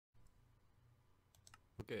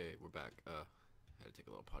Okay, we're back. Had to take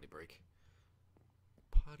a little potty break.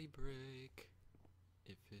 Potty break.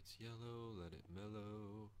 If it's yellow, let it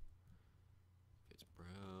mellow. If it's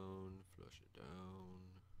brown, flush it down.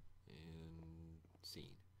 And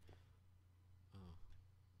scene. Oh.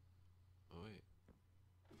 Oh wait.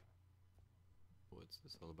 What's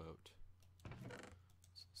this all about?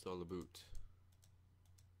 What's this all about?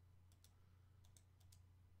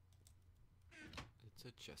 It's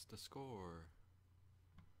a chest to score.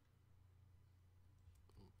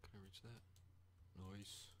 Oh, can I reach that?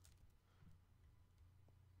 Nice.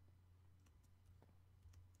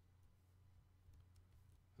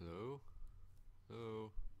 Hello?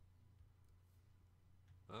 Hello?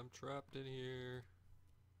 I'm trapped in here.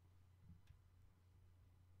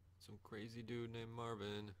 Some crazy dude named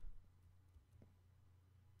Marvin.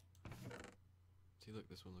 See, look,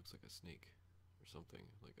 this one looks like a snake or something,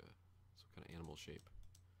 like some kind of animal shape.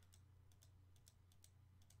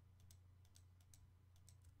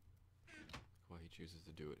 Like why he chooses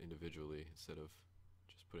to do it individually instead of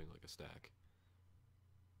just putting like a stack.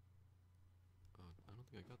 I don't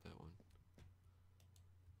think I got that one.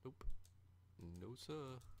 Nope. No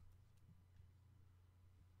sir.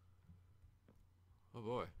 Oh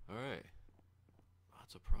boy. Alright.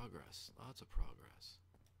 Lots of progress. Lots of progress.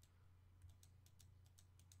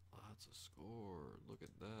 Lots of score. Look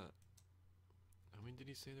at that. How many did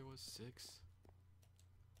he say there was? 6?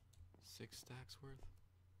 6 stacks worth?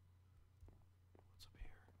 What's up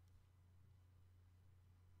here?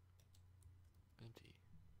 Empty.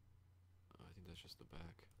 Oh, I think that's just the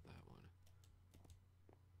back of that one.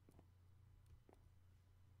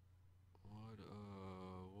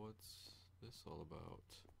 What's this all about?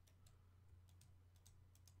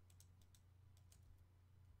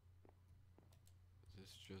 Is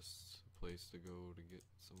this just a place to go to get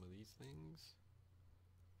some of these things?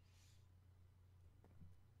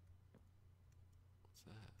 What's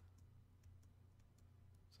that?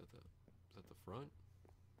 Is that the front?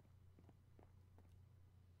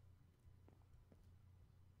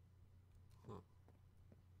 Huh.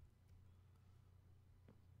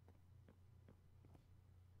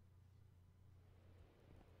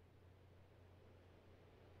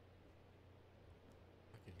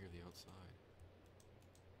 I can hear the outside.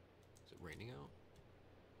 Is it raining out?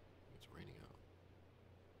 I think it's raining out.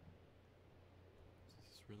 Is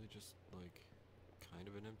this really just like kind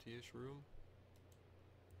of an empty-ish room?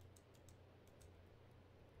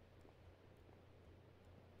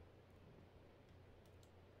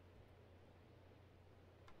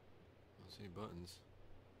 I don't see any buttons.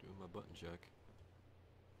 Doing my button check.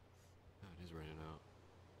 Oh, it is raining out.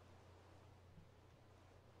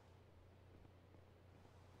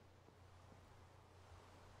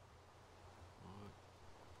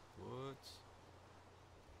 What?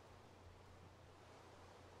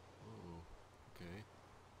 Oh, okay.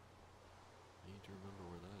 I need to remember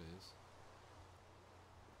where that is.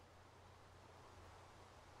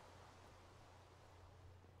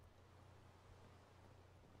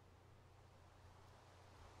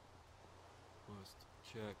 Must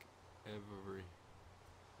check every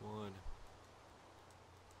one.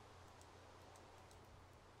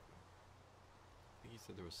 I think he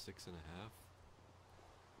said there was 6.5.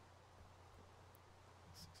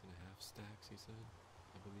 6.5 stacks, he said,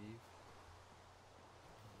 I believe.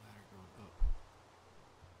 The ladder going up.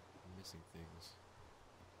 I'm missing things.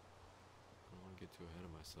 I don't want to get too ahead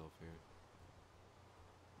of myself here.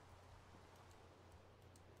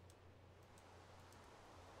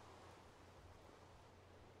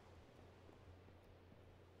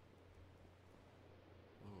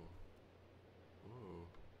 Whoa. Whoa.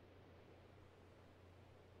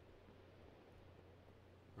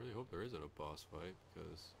 I really hope there isn't a boss fight,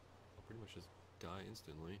 because I'll pretty much just die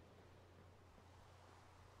instantly.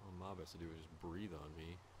 All a mob has to do is just breathe on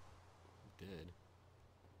me. I'm dead.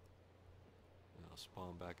 And I'll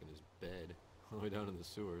spawn back in his bed, all the way down in the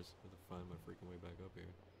sewers. I have to find my freaking way back up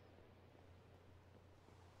here.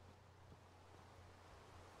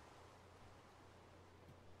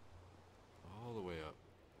 All the way up.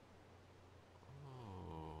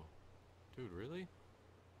 Oh. Dude, really?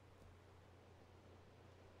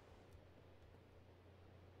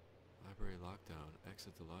 Library lockdown.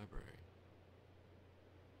 Exit the library.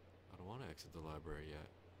 I don't want to exit the library yet.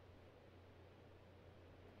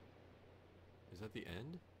 Is that the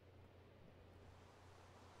end?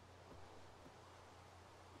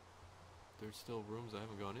 There's still rooms I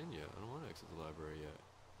haven't gone in yet. I don't want to exit the library yet.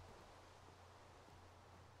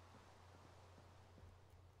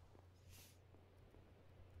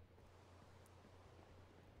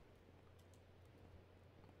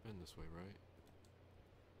 Been this way, right?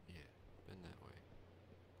 Yeah, been that way.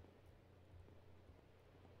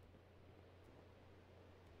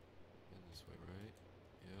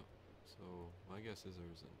 my guess is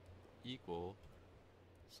there's an equal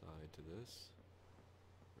side to this.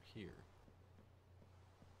 Or here.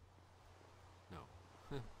 No.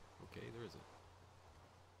 Okay, there isn't.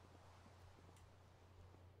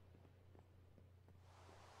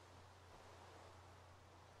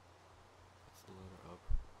 That's the ladder up.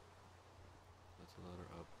 That's the ladder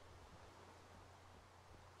up.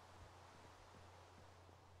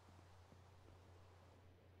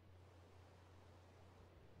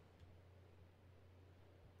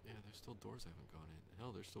 Yeah, there's still doors I haven't gone in.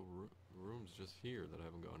 Hell, there's still rooms just here that I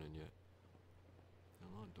haven't gone in yet.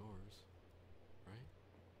 And a lot of doors, right?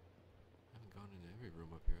 I haven't gone into every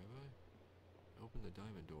room up here, have I? Open the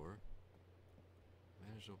diamond door.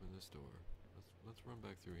 Managed to open this door. Let's run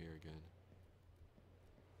back through here again.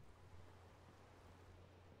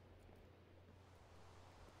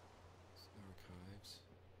 It's the archives.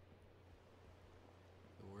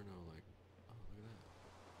 There were no like. Oh, look at that.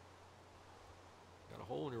 Got a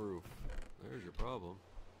hole in your roof. There's your problem.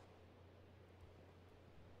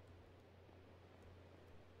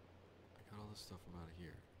 I got all this stuff from out of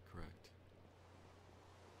here. Correct.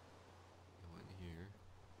 I went in here.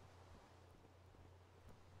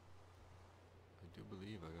 I do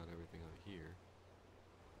believe I got everything out of here.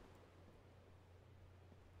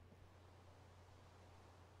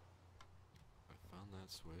 I found that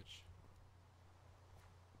switch.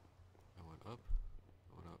 I went up.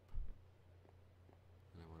 I went up.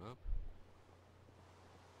 And I went up.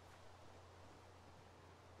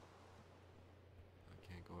 I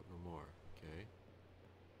can't go up no more. Okay.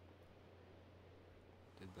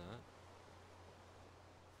 Did that.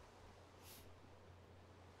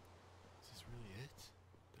 Is this really it?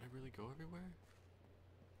 Did I really go everywhere? I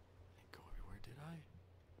didn't go everywhere, did I?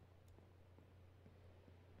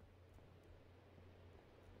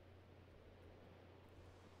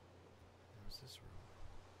 There was this room.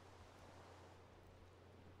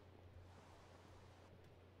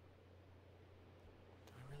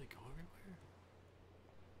 Did I really go everywhere?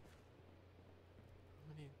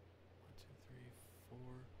 How many? 1, 2, 3, 4,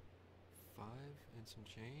 5 and some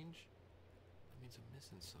change? That means I'm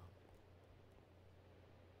missing some.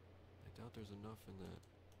 I doubt there's enough in that.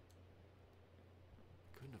 I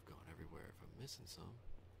couldn't have gone everywhere if I'm missing some.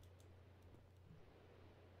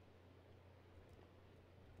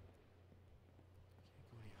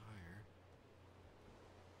 Can't go any higher.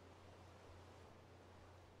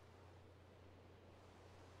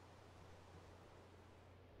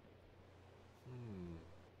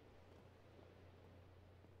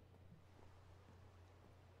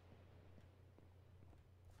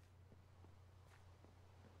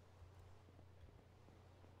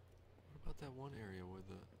 What about that one area where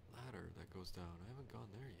the ladder that goes down? I haven't gone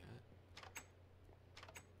there yet.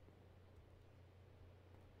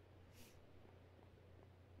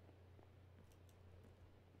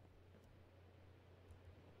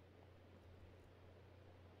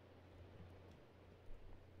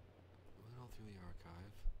 Went all through the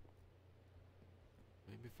archive.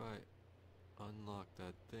 Maybe if I unlock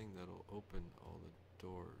that thing, that'll open all the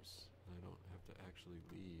doors and I don't have to actually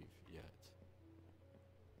leave yet.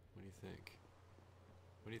 What do you think?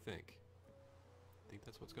 What do you think? Think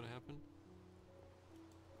that's what's gonna happen?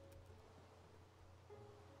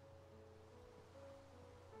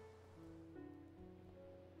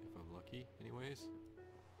 If I'm lucky, anyways.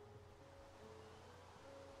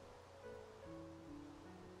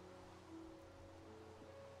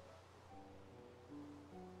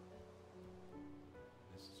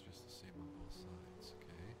 This is just the same on both sides,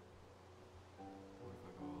 okay? What if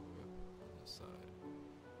I go all the way up on this side?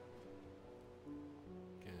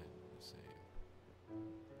 Again, the same.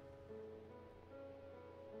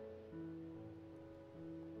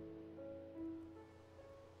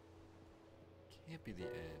 Can't be the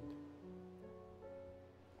end.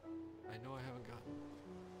 I know I haven't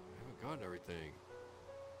gotten everything.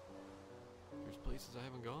 There's places I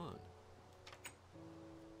haven't gone.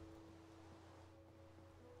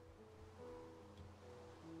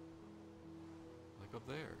 Like up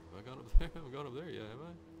there. Have I gone up there? I haven't gone up there yet, have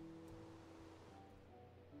I?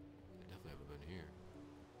 I definitely haven't been here.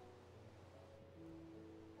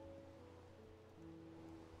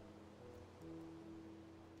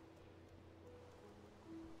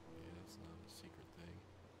 Yeah, that's not a secret thing.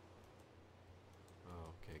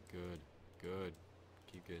 Oh, okay, good. Good.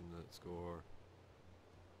 Keep getting that score.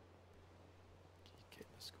 Keep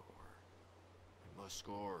getting the score. I must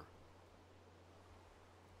score.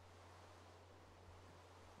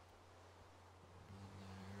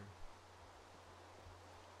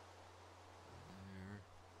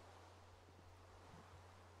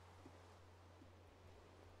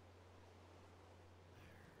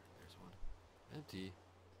 empty.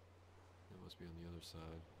 It must be on the other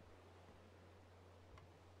side.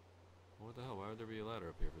 What the hell? Why would there be a ladder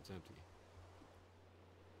up here if it's empty?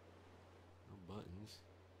 No buttons.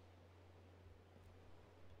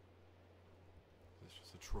 Is this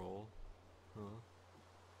just a troll? Huh?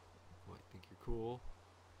 What, think you're cool?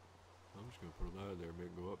 I'm just gonna put a ladder there and make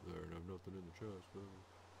it go up there and have nothing in the chest. I'm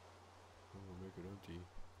gonna make it empty.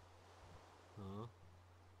 Huh?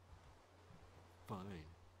 Fine.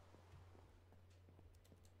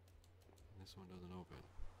 This one doesn't open.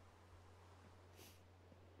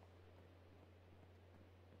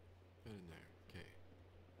 Get in there. Okay.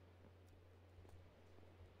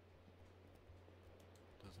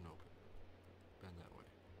 Doesn't open. Bend that way.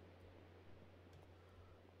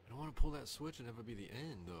 I don't want to pull that switch and have it be the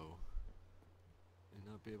end, though. And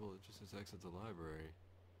not be able to just exit the library.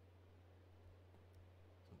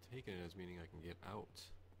 So I'm taking it as meaning I can get out.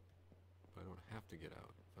 But I don't have to get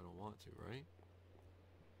out if I don't want to, right?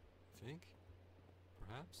 I think?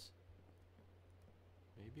 Perhaps?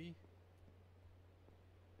 Maybe?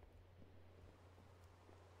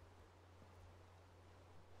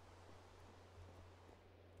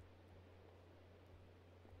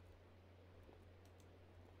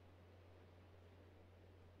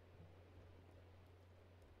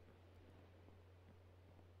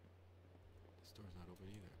 This door's not open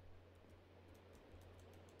either.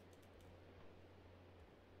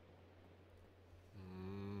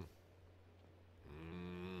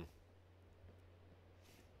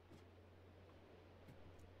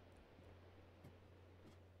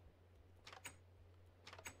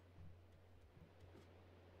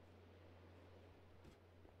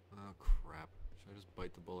 Oh crap. Should I just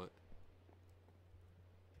bite the bullet?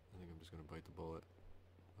 I think I'm just gonna bite the bullet.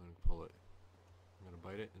 I'm gonna pull it. I'm gonna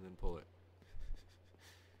bite it and then pull it.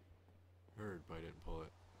 Heard, bite it and pull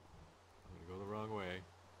it. I'm gonna go the wrong way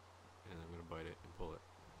and I'm gonna bite it and pull it.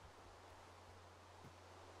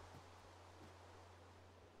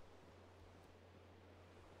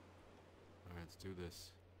 Alright, let's do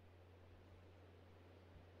this.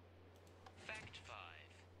 Fact 5.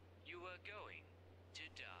 You are going to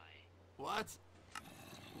die. What?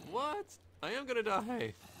 What? I am gonna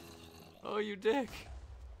die. Oh, you dick.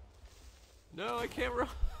 No, I can't run.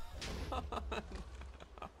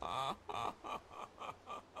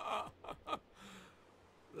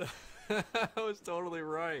 I was totally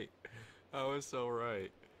right. I was so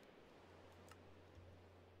right.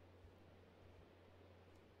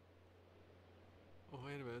 Oh,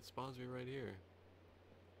 wait a minute. It spawns me right here.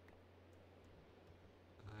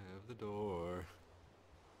 I have the door.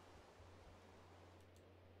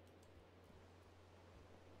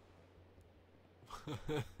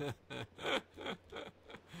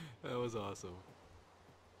 That was awesome.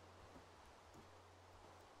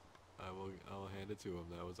 I'll hand it to him.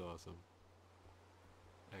 That was awesome.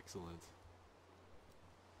 Excellent.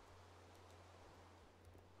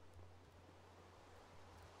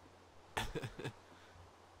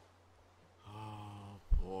 Oh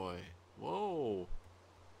boy. Whoa.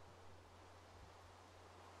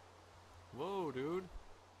 Whoa, dude.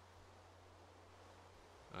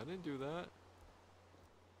 I didn't do that.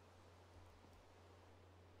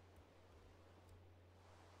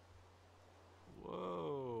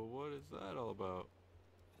 Whoa, what is that all about?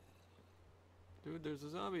 Dude, there's a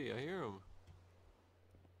zombie. I hear him.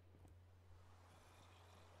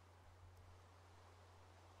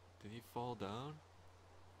 Did he fall down?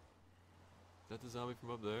 Is that the zombie from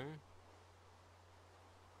up there?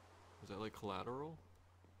 Is that like collateral?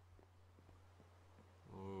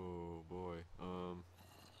 Oh boy. Oh,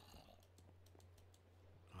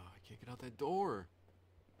 I can't get out that door.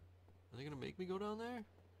 Are they gonna make me go down there?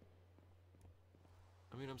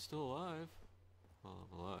 I mean, I'm still alive. Well,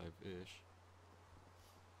 I'm alive-ish.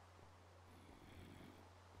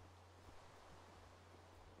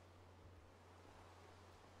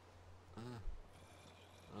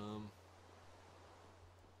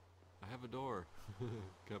 I have a door.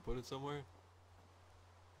 Can I put it somewhere?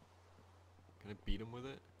 Can I beat him with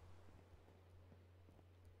it?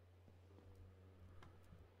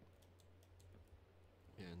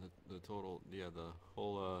 Yeah, and the total, yeah, the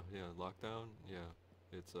whole, yeah, lockdown, yeah,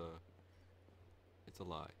 it's a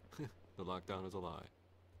lie. The lockdown is a lie.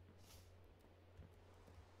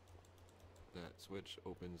 That switch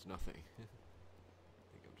opens nothing. I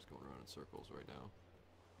think I'm just going around in circles right now.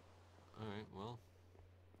 Alright, well.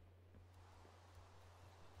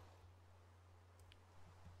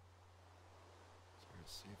 Is there a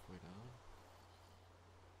safe way down?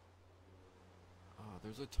 Oh,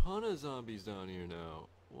 there's a ton of zombies down here now.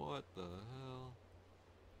 What the hell?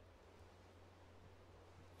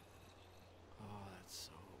 Oh, that's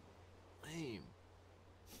so lame.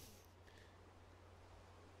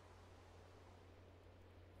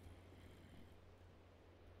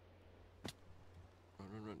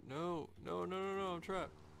 don't trap.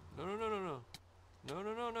 No, no, no, no, no. No,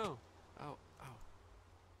 no, no, no. Ow, ow.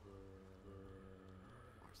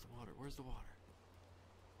 Where's the water? Where's the water?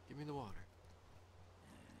 Give me the water.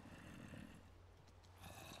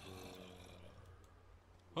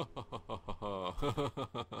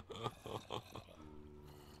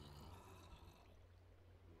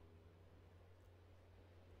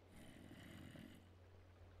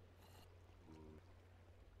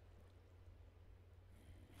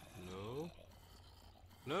 No.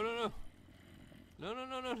 No, no, no. No, no,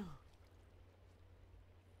 no, no, no. Hit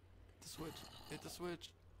the switch. Hit the switch.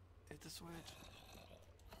 Hit the switch.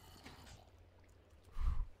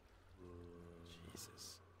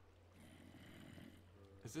 Jesus.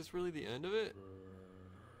 Is this really the end of it?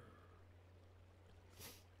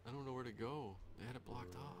 I don't know where to go. They had it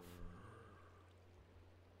blocked off.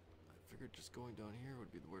 I figured just going down here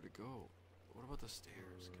would be the where to go. What about the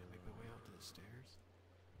stairs? Can I make my way out to the stairs?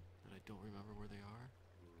 And I don't remember where they are?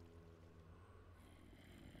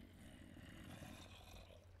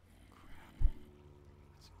 Crap.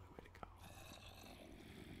 That's the only way to go.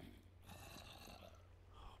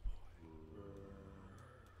 Oh boy.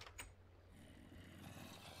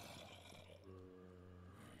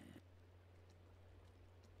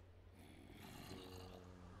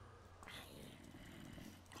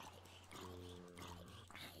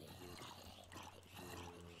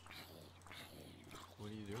 What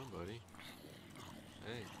are you doing, buddy?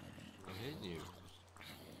 Hey, I'm hitting you.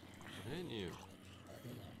 I'm hitting you.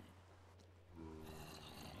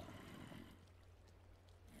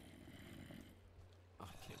 Oh,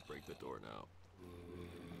 I can't break the door now.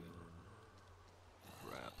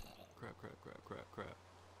 Crap. Crap, crap, crap, crap, crap.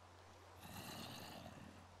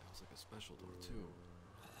 That was like a special door, too.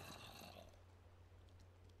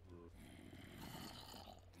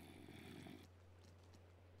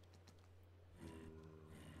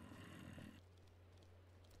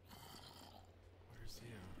 Where's the,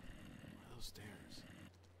 where are those stairs?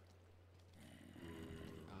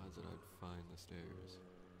 Odds that I'd find the stairs.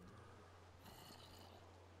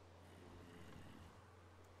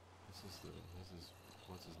 This is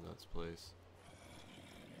what's his nuts place.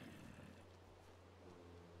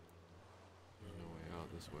 There's no way out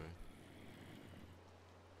this way.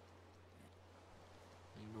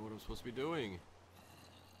 I don't even know what I'm supposed to be doing.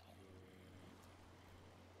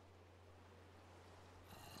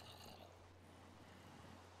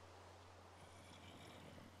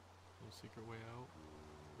 No secret way out?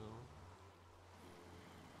 No?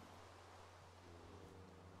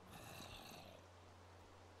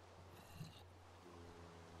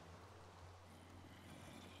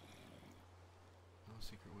 No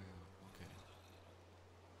secret way out. Okay.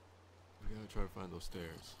 We gotta try to find those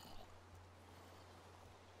stairs.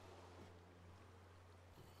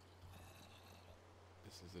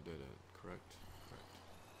 This is a dead end, correct? Correct.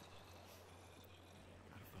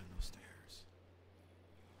 Gotta find those stairs.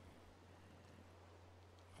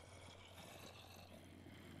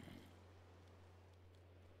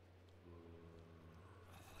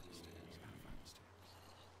 Gotta find the stairs.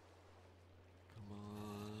 Come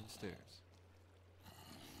on, stairs.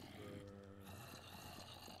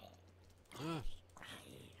 Ah,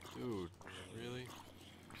 dude, really?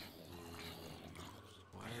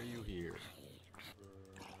 Why are you here?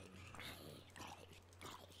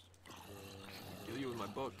 Kill you with my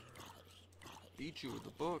book. Beat you with the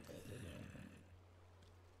book.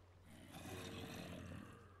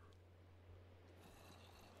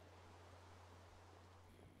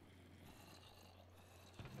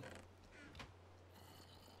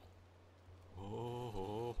 Oh,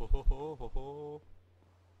 ho, ho, ho, ho, ho, ho.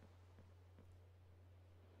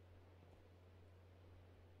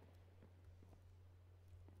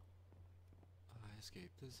 I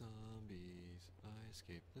escaped the zombies. I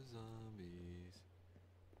escaped the zombies.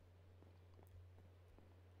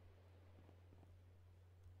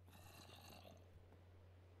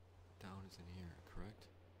 Down is in here, correct?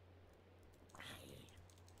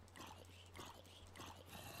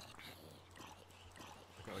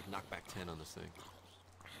 I got like knockback 10 on this thing.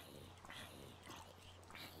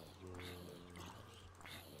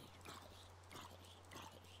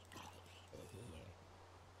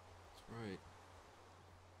 That's right.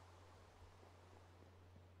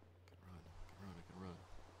 I can run.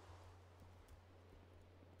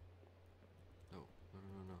 No, no, no,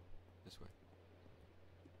 no, no. This way.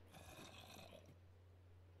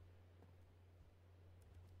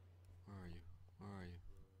 Where are you? Where are you?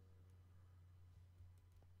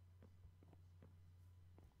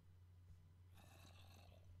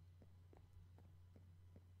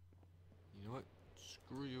 You know what?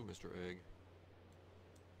 Screw you, Mr. Egg.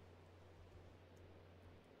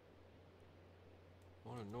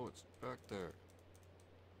 want to know what's back there.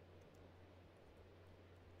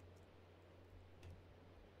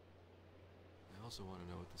 I also want to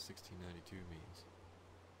know what the 1692 means.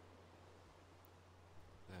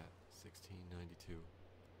 That 1692.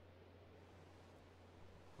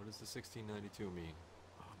 What does the 1692 mean?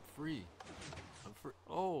 Oh, I'm free. I'm free.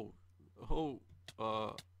 Oh,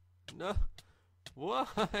 no. Why?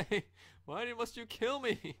 Why must you kill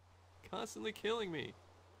me? Constantly killing me.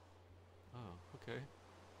 Oh, okay.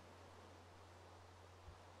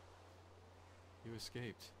 You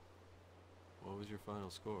escaped. What was your final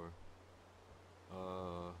score?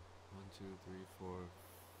 1, 2, 3, 4,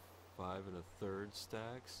 5 and a third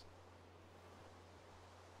stacks.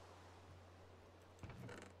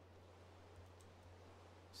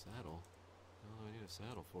 Saddle? No, I need a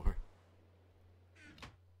saddle for.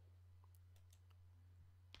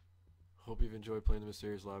 Hope you've enjoyed playing the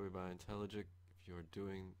Mysterious Lobby by Intelligic. If you're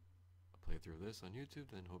doing a playthrough of this on YouTube,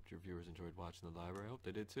 then hope your viewers enjoyed watching the library. I hope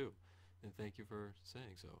they did too. And thank you for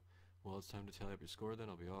saying so. Well, it's time to tally up your score then.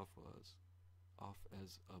 I'll be off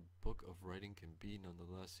as a book of writing can be.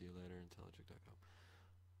 Nonetheless, see you later, Intelligic.com.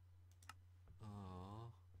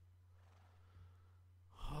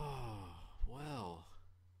 Oh, well,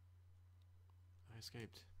 I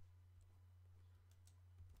escaped.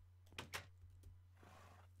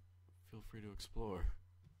 Feel free to explore.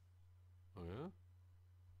 Oh yeah?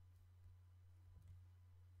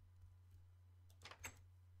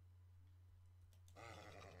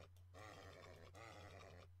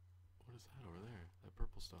 What is that over there? That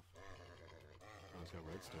purple stuff. Oh, it's got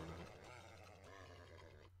redstone in it.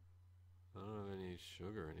 I don't have any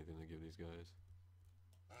sugar or anything to give these guys.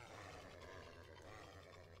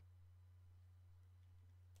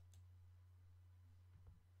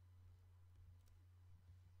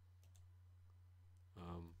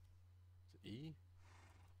 Is it E?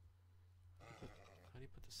 How do you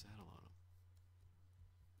put the saddle on him?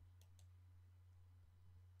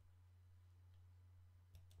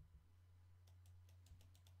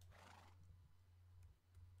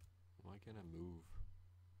 Why can't I move?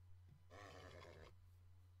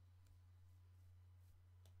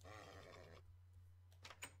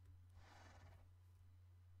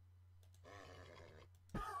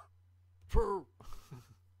 Fur!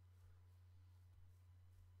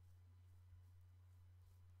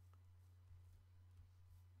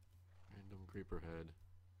 Random creeper head.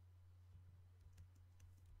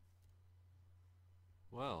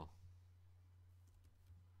 Well.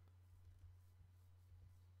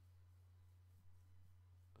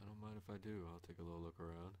 I don't mind if I do. I'll take a little look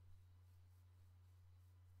around.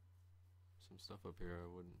 Some stuff up here I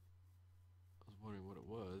was wondering what it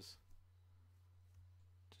was.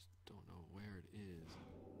 Just don't know where it is.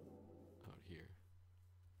 Out here.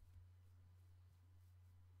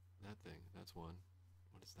 That thing, that's one.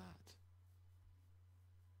 What is that?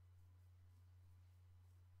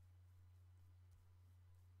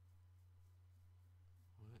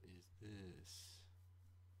 What is this?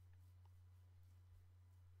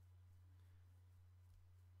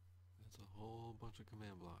 That's a whole bunch of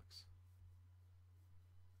command blocks.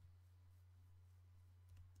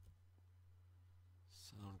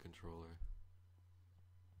 Sound controller.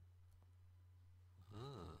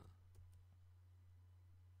 Ah.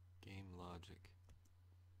 Game logic.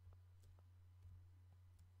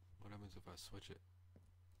 What happens if I switch it?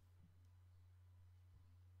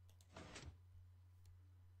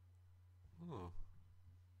 Oh.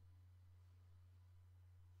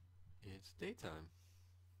 It's daytime.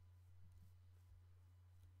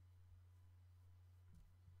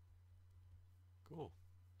 Cool.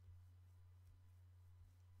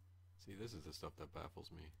 See, this is the stuff that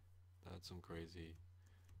baffles me. That's some crazy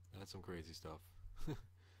stuff. It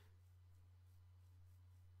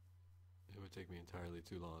would take me entirely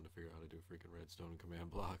too long to figure out how to do freaking redstone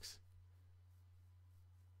command blocks.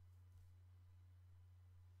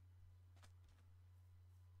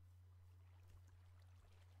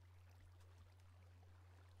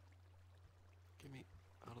 Get me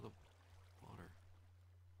out of the water.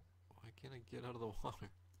 Why can't I get out of the water?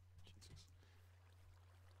 Jesus.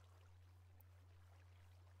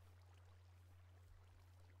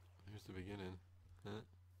 Here's the beginning. Huh?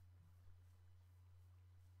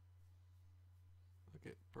 Look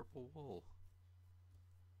at purple wool.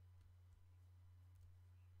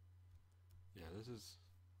 Yeah, this is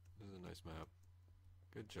a nice map.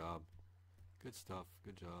 Good job. Good stuff.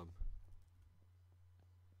 Good job.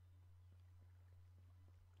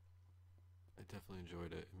 I definitely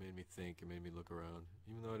enjoyed it. It made me think. It made me look around.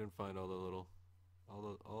 Even though I didn't find all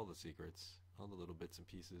the secrets, all the little bits and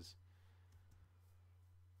pieces,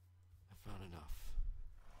 I found enough.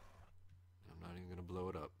 I'm I'm not even gonna blow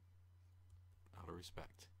it up out of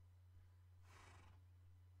respect.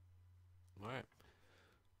 Alright.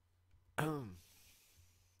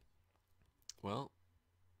 Well,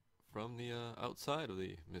 from the outside of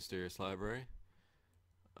the mysterious library,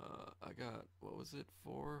 I got, what was it,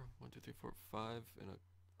 4, 1, 2, 3, 4, 5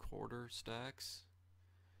 1/4 stacks.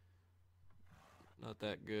 Not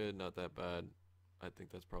that good, not that bad. I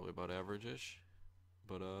think that's probably about average-ish.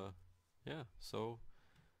 But yeah, so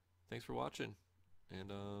thanks for watching,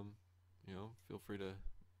 and you know, feel free to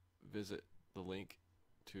visit the link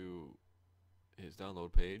to his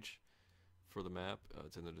download page for the map.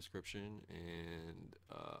 It's in the description, and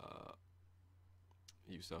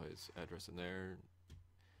you saw his address in there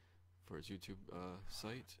for his YouTube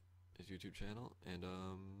site, his YouTube channel. And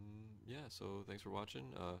yeah, so thanks for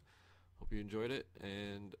watching. Hope you enjoyed it,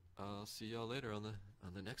 and I'll see y'all later on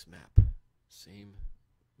the next map. Same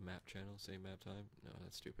map channel, same map time. No,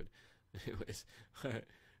 that's stupid. Anyways, alright,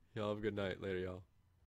 y'all have a good night. Later, y'all.